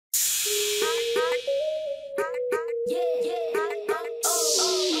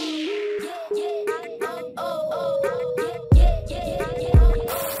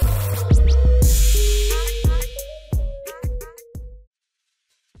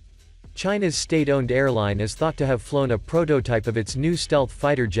China's state-owned airline is thought to have flown a prototype of its new stealth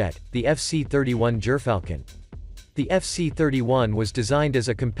fighter jet, the FC-31 Gyrfalcon. The FC-31 was designed as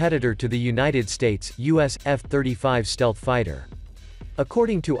a competitor to the United States US F-35 stealth fighter.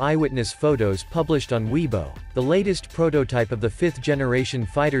 According to eyewitness photos published on Weibo, the latest prototype of the fifth-generation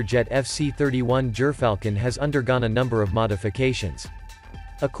fighter jet FC-31 Gyrfalcon has undergone a number of modifications.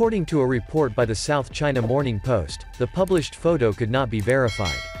 According to a report by the South China Morning Post, the published photo could not be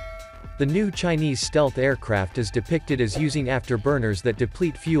verified. The new Chinese stealth aircraft is depicted as using afterburners that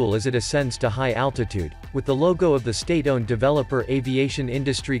deplete fuel as it ascends to high altitude, with the logo of the state-owned developer Aviation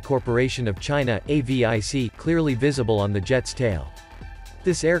Industry Corporation of China (AVIC) clearly visible on the jet's tail.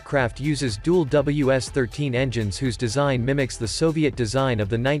 This aircraft uses dual WS-13 engines whose design mimics the Soviet design of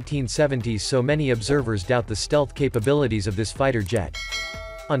the 1970s, so many observers doubt the stealth capabilities of this fighter jet.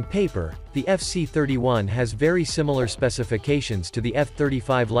 On paper, the FC-31 has very similar specifications to the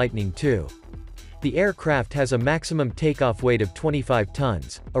F-35 Lightning II. The aircraft has a maximum takeoff weight of 25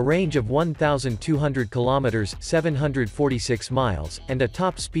 tons, a range of 1,200 kilometers (746 miles), and a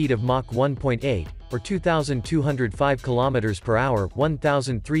top speed of Mach 1.8, or 2,205 kilometers per hour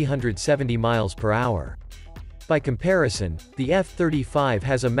 (1,370 miles per hour). By comparison, the F-35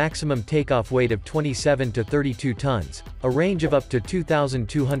 has a maximum takeoff weight of 27 to 32 tons, a range of up to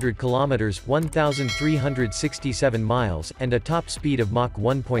 2,200 kilometers (1,367 miles), and a top speed of Mach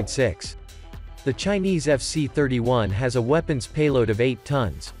 1.6. The Chinese FC-31 has a weapons payload of 8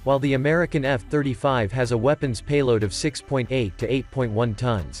 tons, while the American F-35 has a weapons payload of 6.8 to 8.1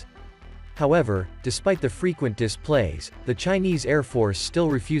 tons. However, despite the frequent displays, the Chinese Air Force still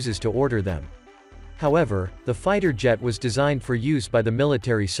refuses to order them. However, the fighter jet was designed for use by the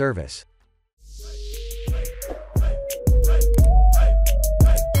military service.